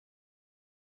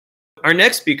Our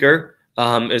next speaker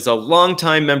is a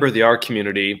longtime member of the R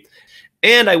community,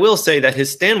 and I will say that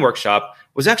his Stan workshop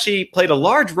was actually played a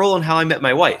large role in how I met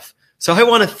my wife. So I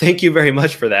want to thank you very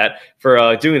much for that,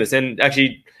 for doing this. And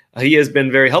actually, he has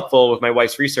been very helpful with my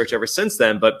wife's research ever since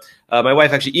then. But my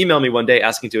wife actually emailed me one day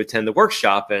asking to attend the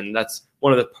workshop, and that's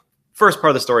one of the first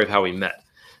part of the story of how we met.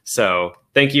 So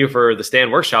thank you for the Stan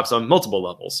workshops on multiple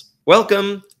levels.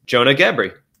 Welcome, Jonah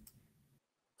Gabry.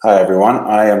 Hi, everyone.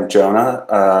 I am Jonah.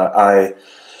 I'm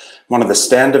one of the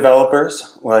Stan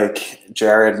developers. Like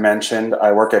Jared mentioned,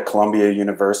 I work at Columbia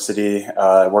University.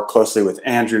 I work closely with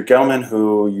Andrew Gelman,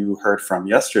 who you heard from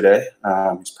yesterday.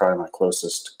 He's probably my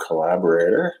closest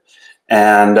collaborator.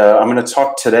 And I'm going to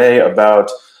talk today about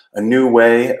a new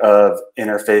way of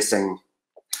interfacing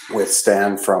with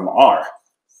Stan from R.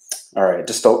 All right,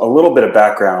 just a little bit of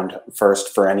background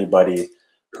first for anybody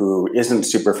who isn't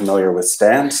super familiar with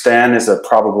Stan. Stan is a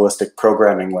probabilistic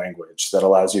programming language that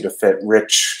allows you to fit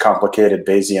rich, complicated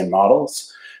Bayesian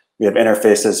models. We have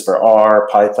interfaces for R,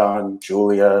 Python,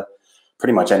 Julia,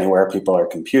 pretty much anywhere people are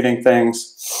computing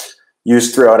things.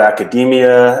 Used throughout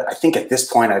academia. I think at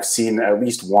this point I've seen at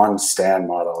least one Stan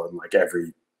model in like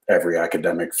every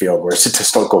academic field where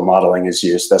statistical modeling is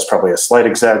used. That's probably a slight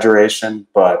exaggeration,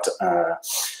 but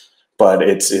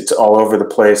it's all over the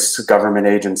place. Government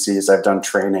agencies, I've done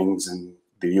trainings in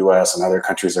the US and other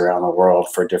countries around the world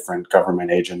for different government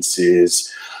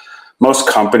agencies. Most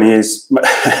companies,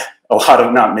 a lot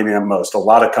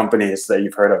of companies that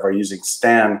you've heard of are using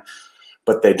Stan,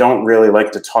 but they don't really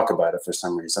like to talk about it for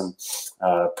some reason.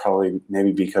 Probably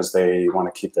maybe because they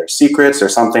want to keep their secrets or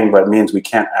something, but it means we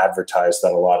can't advertise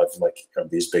that a lot of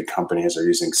these big companies are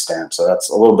using Stan. So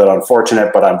that's a little bit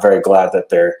unfortunate, but I'm very glad that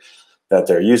they're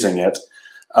using it.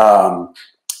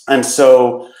 And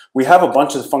so we have a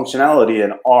bunch of functionality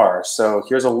in R. So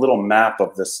here's a little map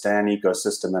of the Stan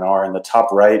ecosystem in R. In the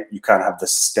top right, you kind of have the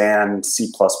Stan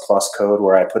C++ code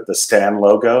where I put the Stan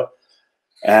logo.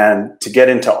 And to get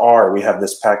into R, we have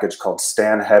this package called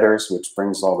Stan headers, which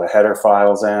brings all the header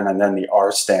files in, and then the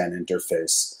RStan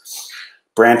interface.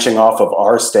 Branching off of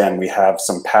RStan, we have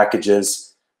some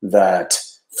packages that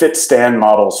fit Stan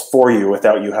models for you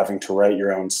without you having to write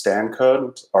your own Stan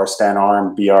code,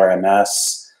 RStanArm,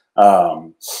 BRMS.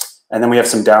 And then we have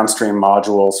some downstream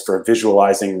modules for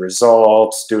visualizing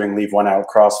results, doing leave one out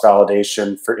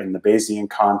cross-validation in the Bayesian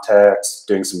context,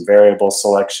 doing some variable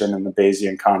selection in the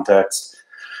Bayesian context.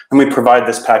 And we provide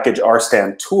this package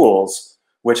RStan tools,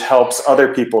 which helps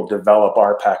other people develop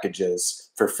R packages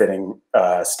for fitting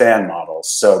Stan models.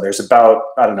 So there's about,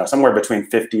 I don't know, somewhere between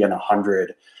 50 and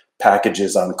 100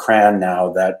 packages on CRAN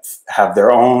now that have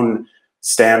their own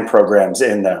Stan programs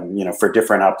in them, for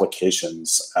different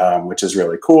applications, which is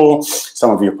really cool. Some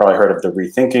of you have probably heard of the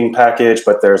Rethinking package,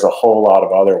 but there's a whole lot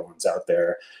of other ones out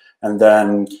there. And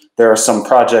then there are some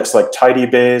projects like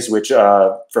TidyBays, which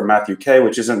from Matthew K,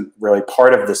 which isn't really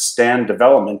part of the Stan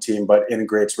development team, but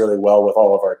integrates really well with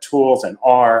all of our tools and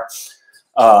R.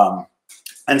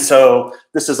 And so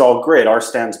this is all great.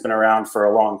 RStan's been around for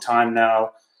a long time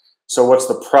now. So what's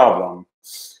the problem?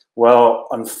 Well,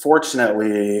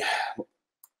 unfortunately,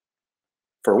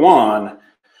 for one,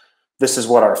 this is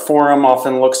what our forum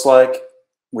often looks like.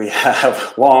 We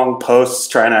have long posts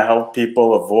trying to help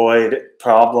people avoid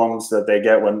problems that they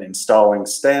get when installing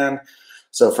Stan.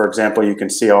 So for example, you can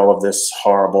see all of these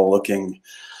horrible looking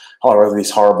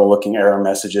error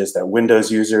messages that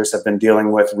Windows users have been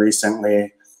dealing with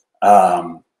recently.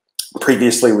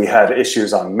 Previously, we had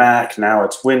issues on Mac, now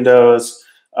it's Windows.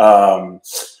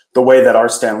 The way that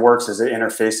RStan works is it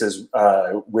interfaces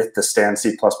with the Stan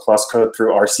C++ code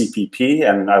through RCPP,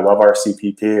 and I love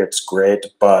RCPP, it's great,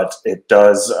 but it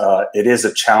is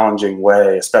a challenging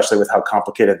way, especially with how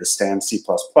complicated the Stan C++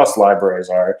 libraries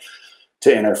are, to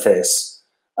interface.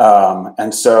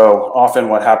 And so often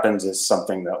what happens is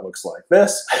something that looks like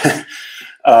this.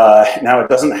 Now it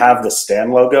doesn't have the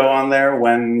Stan logo on there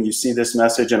when you see this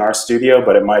message in RStudio,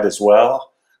 but it might as well.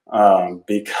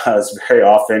 Because very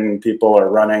often people are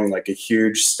running like a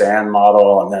huge Stan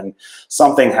model and then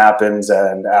something happens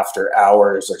and after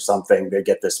hours or something, they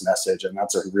get this message and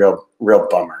that's a real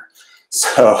bummer.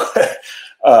 So,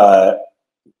 well,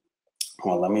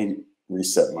 let me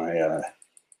reset my,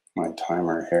 my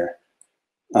timer here.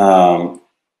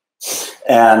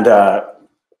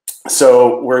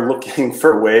 So we're looking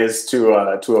for ways to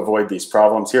avoid these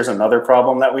problems. Here's another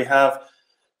problem that we have.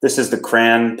 This is the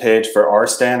CRAN page for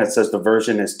RStan. It says the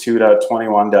version is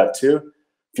 2.21.2.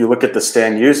 If you look at the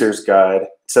Stan users guide,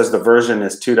 it says the version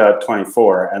is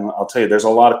 2.24. And I'll tell you, there's a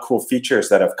lot of cool features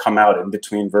that have come out in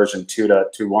between version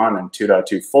 2.21 and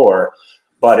 2.24,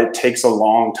 but it takes a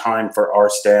long time for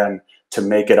RStan to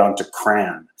make it onto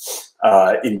CRAN.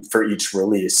 for each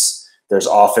release. There's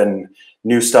often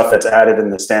new stuff that's added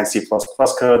in the Stan C++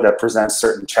 code that presents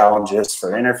certain challenges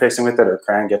for interfacing with it, or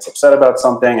CRAN gets upset about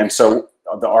something. And so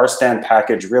the RStan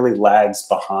package really lags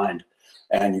behind,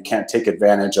 and you can't take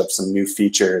advantage of some new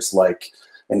features like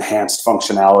enhanced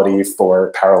functionality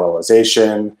for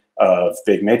parallelization of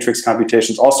big matrix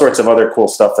computations, all sorts of other cool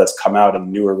stuff that's come out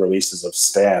in newer releases of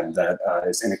Stan that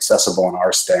is inaccessible in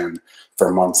RStan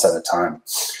for months at a time.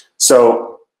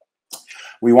 So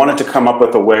we wanted to come up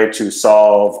with a way to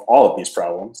solve all of these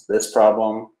problems, this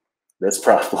problem, this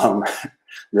problem,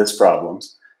 this problem.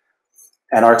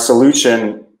 And our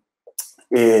solution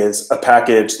is a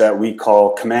package that we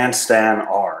call Command Stan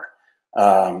R.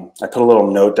 I put a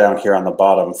little note down here on the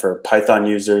bottom for Python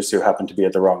users who happen to be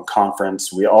at the wrong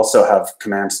conference. We also have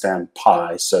Command Stan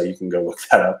Pi, so you can go look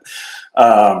that up.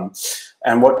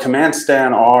 And what Command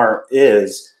Stan R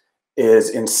is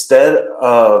instead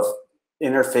of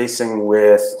interfacing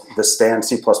with the Stan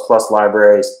C++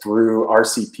 libraries through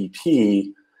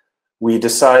RCPP, we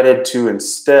decided to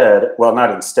instead, well, not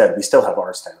instead, we still have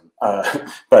RStan,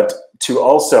 but to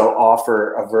also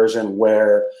offer a version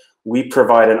where we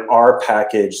provide an R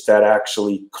package that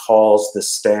actually calls the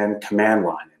Stan command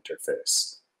line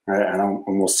interface, right? And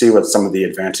we'll see what some of the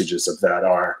advantages of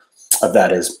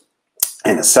that is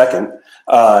in a second.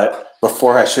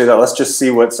 Before I show you that, let's just see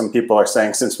what some people are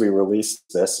saying since we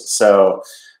released this. So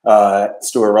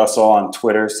Stuart Russell on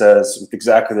Twitter says, with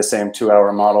exactly the same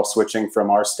 2-hour model, switching from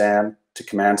RStan to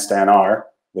Command Stan R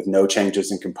with no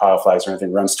changes in compile flags or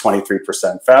anything runs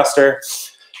 23% faster.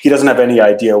 He doesn't have any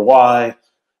idea why.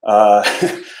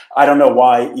 I don't know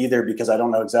why either, because I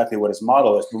don't know exactly what his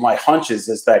model is. But my hunch is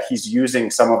that he's using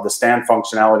some of the Stan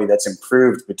functionality that's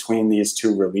improved between these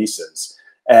two releases.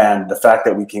 And the fact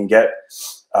that we can get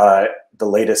the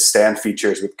latest Stan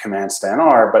features with Command Stan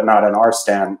R, but not an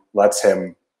RStan, lets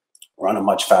him run a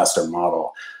much faster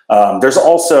model. There's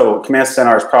also, Command Stan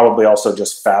R is probably also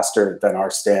just faster than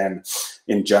RStan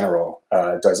in general.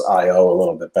 It does I/O a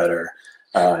little bit better,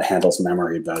 handles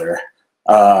memory better.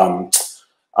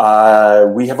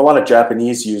 We have a lot of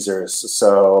Japanese users,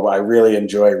 so I really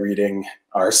enjoy reading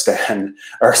RStan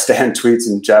tweets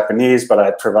in Japanese, but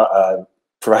I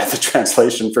provide the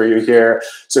translation for you here.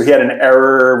 So he had an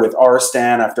error with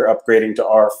RStan after upgrading to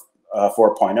R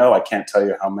 4.0. I can't tell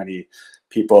you how many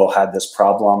people had this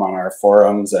problem on our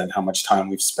forums and how much time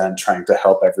we've spent trying to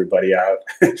help everybody out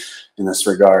in this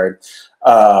regard.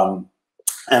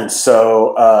 And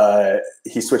so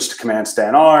he switched to Command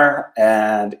Stan R,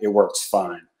 and it works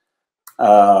fine.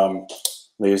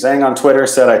 Liu Zhang on Twitter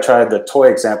said, I tried the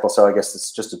toy example, so I guess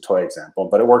it's just a toy example,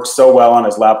 but it works so well on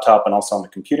his laptop and also on the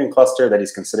computing cluster that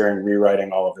he's considering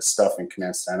rewriting all of his stuff in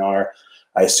Command Stan R,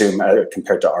 I assume,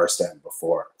 compared to RStan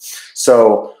before.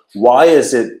 So why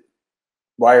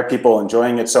are people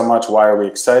enjoying it so much? Why are we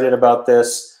excited about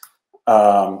this?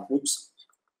 Oops.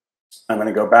 I'm going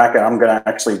to go back and I'm going to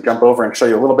actually jump over and show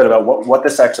you a little bit about what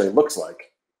this actually looks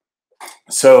like.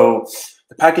 So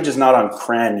the package is not on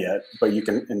CRAN yet, but you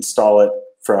can install it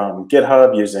from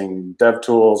GitHub using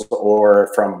DevTools or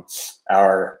from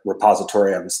our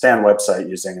repository on the Stan website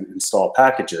using install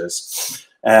packages.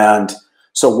 And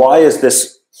so why is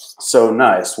this so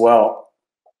nice? Well,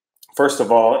 first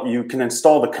of all, you can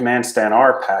install the Command Stan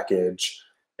R package,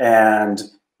 and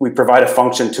we provide a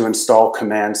function to install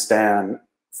Command Stan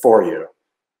for you.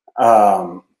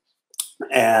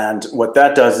 And what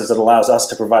that does is it allows us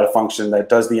to provide a function that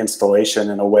does the installation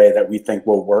in a way that we think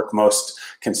will work most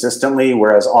consistently,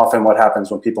 whereas often what happens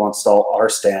when people install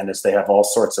RStan is they have all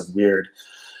sorts of weird,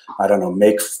 I don't know,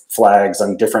 make flags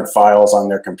on different files on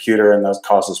their computer, and those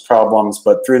causes problems.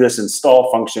 But through this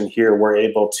install function here, we're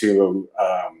able to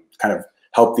kind of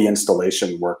help the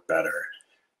installation work better.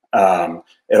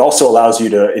 It also allows you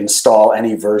to install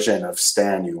any version of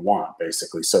Stan you want,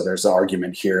 basically. So there's an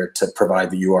argument here to provide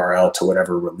the URL to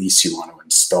whatever release you want to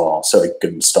install. So you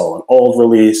can install an old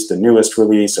release, the newest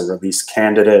release, a release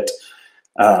candidate.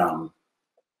 And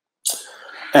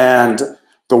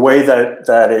the way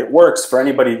that it works, for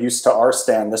anybody used to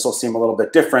RStan, this will seem a little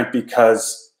bit different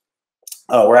because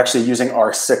we're actually using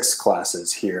R6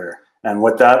 classes here. And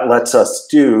what that lets us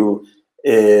do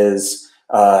is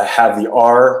have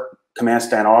the Command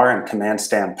Stan R and Command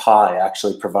Stan Pi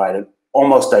actually provide an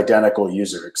almost identical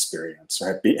user experience,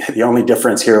 right? The only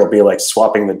difference here will be like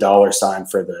swapping the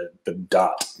 $ for the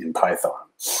dot in Python,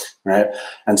 right?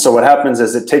 And so what happens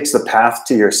is it takes the path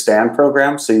to your Stan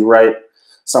program. So you write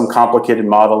some complicated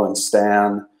model in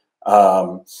Stan,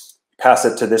 pass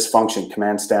it to this function,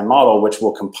 Command Stan model, which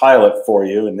will compile it for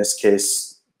you. In this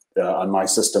case, on my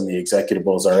system, the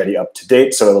executable is already up to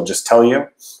date, so it'll just tell you.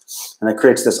 And it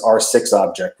creates this R6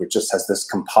 object, which just has this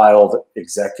compiled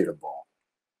executable.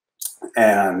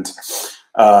 And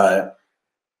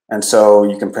so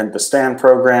you can print the stand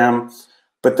program,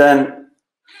 but then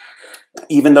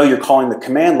even though you're calling the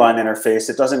command line interface,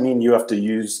 it doesn't mean you have to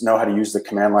know how to use the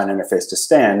command line interface to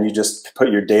stand. You just put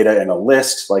your data in a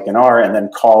list like in R and then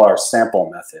call our sample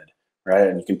method, right?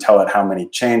 And you can tell it how many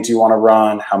chains you want to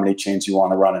run, how many chains you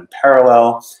want to run in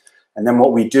parallel. And then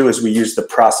what we do is we use the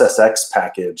processx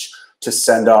package to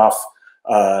send off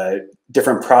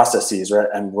different processes, right?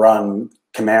 And run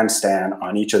command stand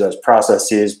on each of those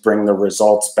processes, bring the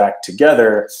results back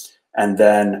together, and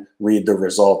then read the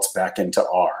results back into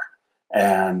R.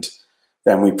 And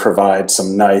then we provide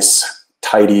some nice,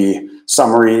 tidy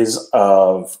summaries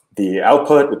of the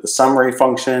output with the summary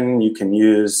function. You can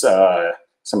use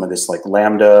some of this like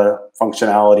Lambda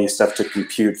functionality stuff to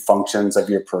compute functions of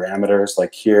your parameters.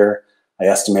 Like here, I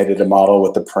estimated a model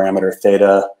with the parameter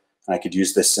theta. And I could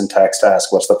use this syntax to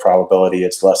ask what's the probability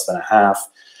it's less than a half.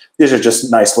 These are just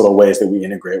nice little ways that we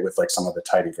integrate with like some of the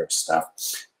tidyverse stuff.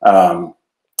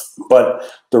 But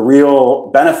the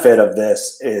real benefit of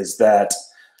this is that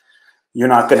you're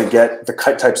not going to get the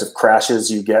types of crashes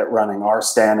you get running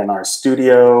RStan in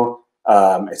RStudio.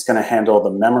 It's going to handle the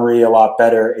memory a lot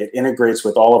better. It integrates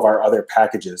with all of our other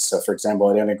packages. So for example,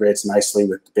 it integrates nicely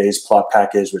with the Bayes-plot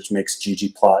package, which makes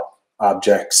ggplot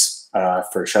objects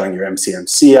for showing your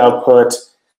MCMC output.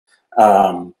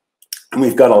 And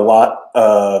we've got a lot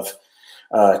of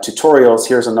tutorials.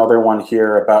 Here's another one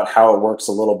here about how it works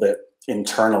a little bit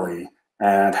internally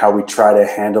and how we try to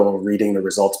handle reading the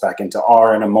results back into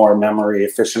R in a more memory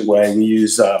efficient way. We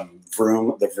use the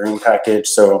Vroom package,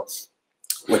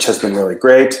 which has been really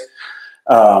great.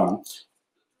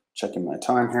 Checking my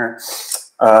time here.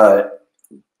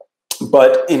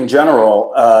 But in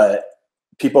general,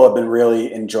 people have been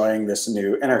really enjoying this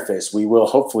new interface. We will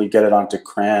hopefully get it onto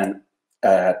CRAN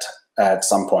at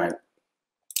some point.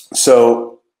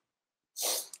 So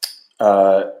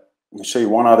let me show you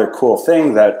one other cool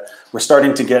thing that we're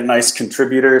starting to get nice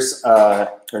contributors or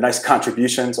nice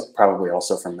contributions, probably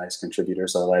also from nice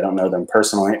contributors, although I don't know them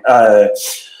personally.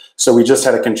 So we just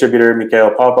had a contributor,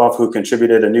 Mikhail Popov, who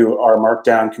contributed a new R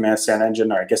Markdown command stand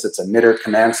engine, or I guess it's a knitter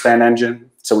command stand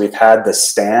engine. So we've had the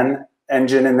stan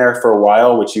engine in there for a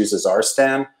while, which uses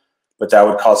RStan, but that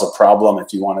would cause a problem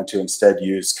if you wanted to instead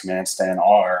use command stand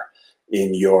R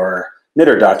in your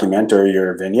knitter document or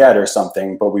your vignette or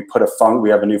something. But we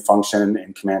have a new function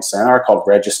in command stand R called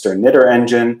register knitter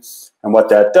engine. And what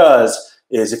that does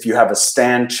is if you have a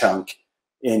stand chunk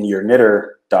in your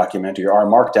knitter document or your R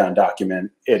Markdown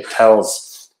document, it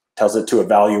tells it to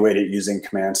evaluate it using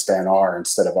command stand R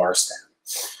instead of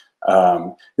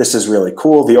RStan. This is really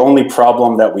cool. The only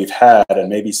problem that we've had, and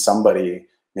maybe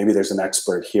there's an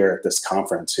expert here at this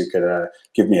conference who could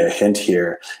give me a hint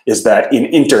here, is that in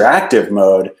interactive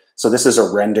mode, so this is a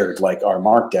rendered like our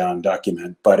Markdown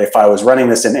document, but if I was running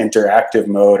this in interactive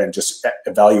mode and just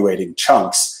evaluating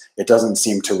chunks, it doesn't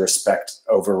seem to respect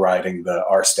overriding the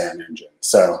RStan engine.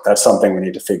 So that's something we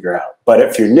need to figure out. But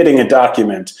if you're knitting a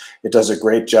document, it does a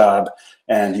great job,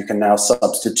 and you can now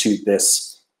substitute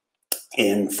this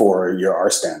in for your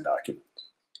RStan document.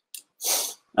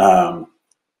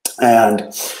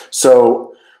 And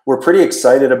so we're pretty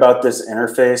excited about this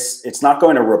interface. It's not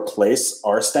going to replace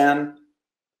RStan,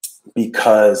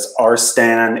 because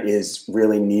RStan is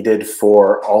really needed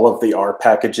for all of the R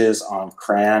packages on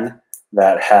CRAN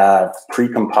that have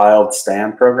pre-compiled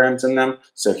stan programs in them.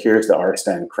 So here's the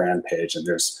RStan CRAN page, and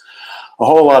there's a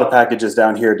whole lot of packages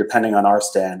down here depending on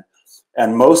RStan.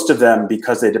 And most of them,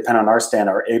 because they depend on RStan,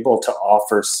 are able to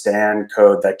offer stan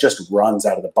code that just runs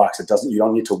out of the box. You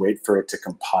don't need to wait for it to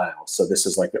compile. So this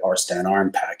is like the RStan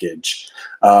ARM package.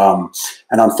 And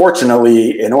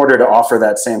unfortunately, in order to offer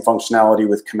that same functionality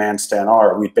with command stan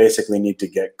R, we basically need to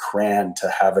get CRAN to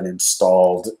have an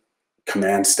installed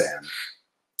command stan,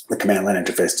 the command line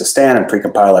interface to stan and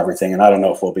precompile everything. And I don't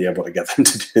know if we'll be able to get them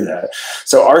to do that.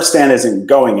 So RStan isn't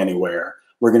going anywhere.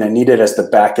 We're going to need it as the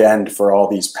back end for all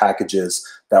these packages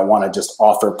that want to just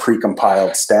offer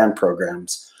precompiled stan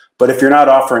programs. But if you're not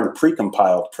offering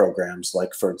precompiled programs,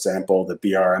 like for example, the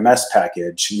BRMS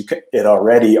package, it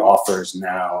already offers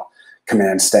now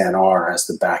command stan R as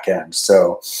the back end.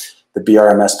 So the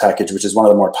BRMS package, which is one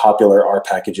of the more popular R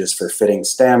packages for fitting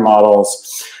stan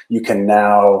models, you can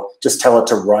now just tell it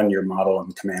to run your model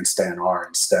in command stan R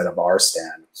instead of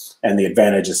RStan. And the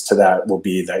advantages to that will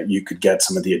be that you could get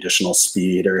some of the additional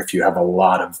speed, or if you have a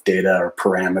lot of data or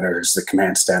parameters, the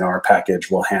command stan R package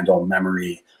will handle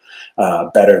memory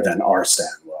better than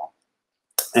RStan will.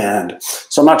 And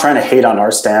so I'm not trying to hate on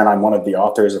RStan. I'm one of the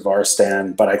authors of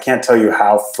RStan, but I can't tell you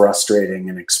how frustrating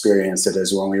an experience it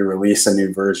is when we release a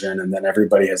new version and then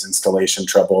everybody has installation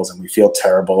troubles and we feel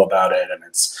terrible about it, and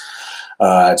it's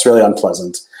really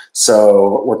unpleasant.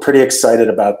 So we're pretty excited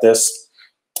about this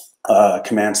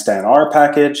command stan R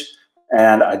package,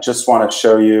 and I just want to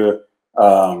show you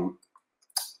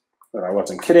that I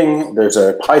wasn't kidding. There's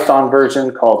a Python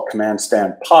version called command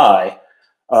stan py.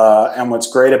 And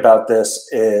what's great about this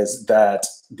is that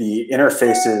the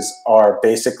interfaces are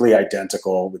basically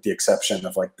identical with the exception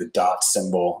of like the dot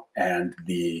symbol and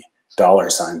the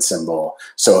 $ symbol.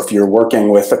 So if you're working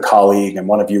with a colleague and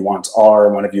one of you wants R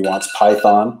and one of you wants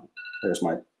Python, there's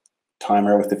my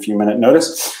timer with a few minute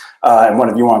notice, and one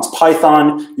of you wants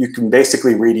Python, you can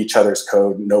basically read each other's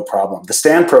code, no problem. The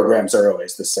Stan programs are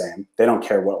always the same. They don't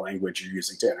care what language you're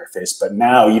using to interface, but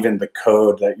now even the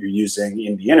code that you're using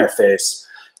in the interface,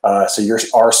 so your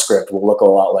R script will look a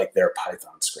lot like their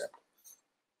Python script.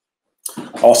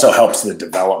 Also helps the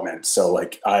development. So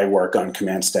like I work on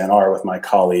command stan R with my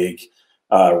colleague,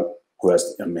 who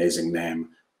has an amazing name,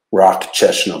 Rok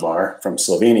Cheshnovar from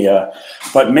Slovenia.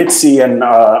 But Mitzi and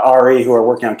Ari, who are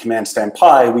working on command stan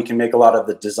py, we can make a lot of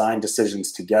the design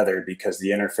decisions together because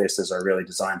the interfaces are really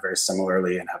designed very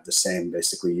similarly and have the same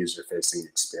basically user-facing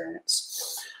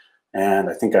experience. And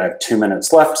I think I have 2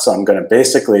 minutes left, so I'm going to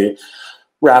basically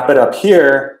wrap it up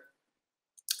here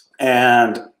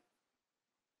and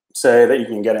say that you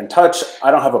can get in touch.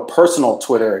 I don't have a personal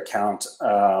Twitter account.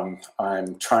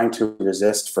 I'm trying to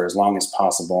resist for as long as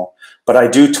possible, but I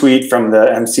do tweet from the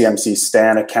MCMC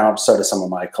Stan account, so do some of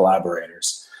my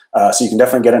collaborators. So you can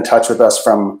definitely get in touch with us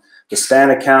from the Stan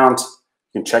account.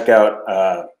 You can check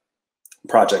out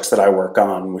projects that I work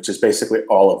on, which is basically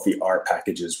all of the R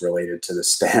packages related to the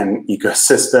Stan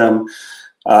ecosystem.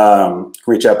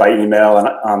 Reach out by email, and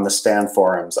on the Stan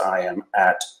forums, I am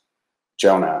at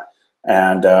Jonah.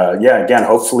 And yeah, again,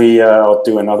 hopefully I'll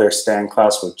do another Stan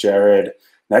class with Jared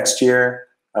next year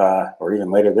or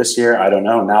even later this year. I don't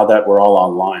know. Now that we're all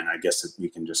online, I guess we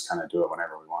can just kind of do it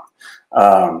whenever we want.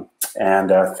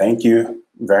 Thank you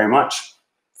very much.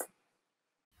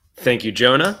 Thank you,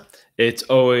 Jonah. It's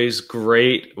always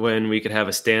great when we could have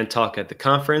a Stan talk at the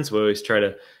conference. We always try to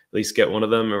at least get one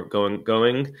of them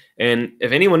going. And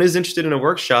if anyone is interested in a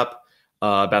workshop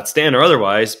about Stan or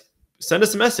otherwise, send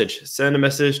us a message. Send a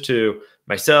message to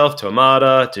myself, to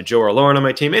Amada, to Joe or Lauren on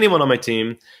my team, anyone on my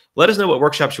team. Let us know what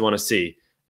workshops you want to see.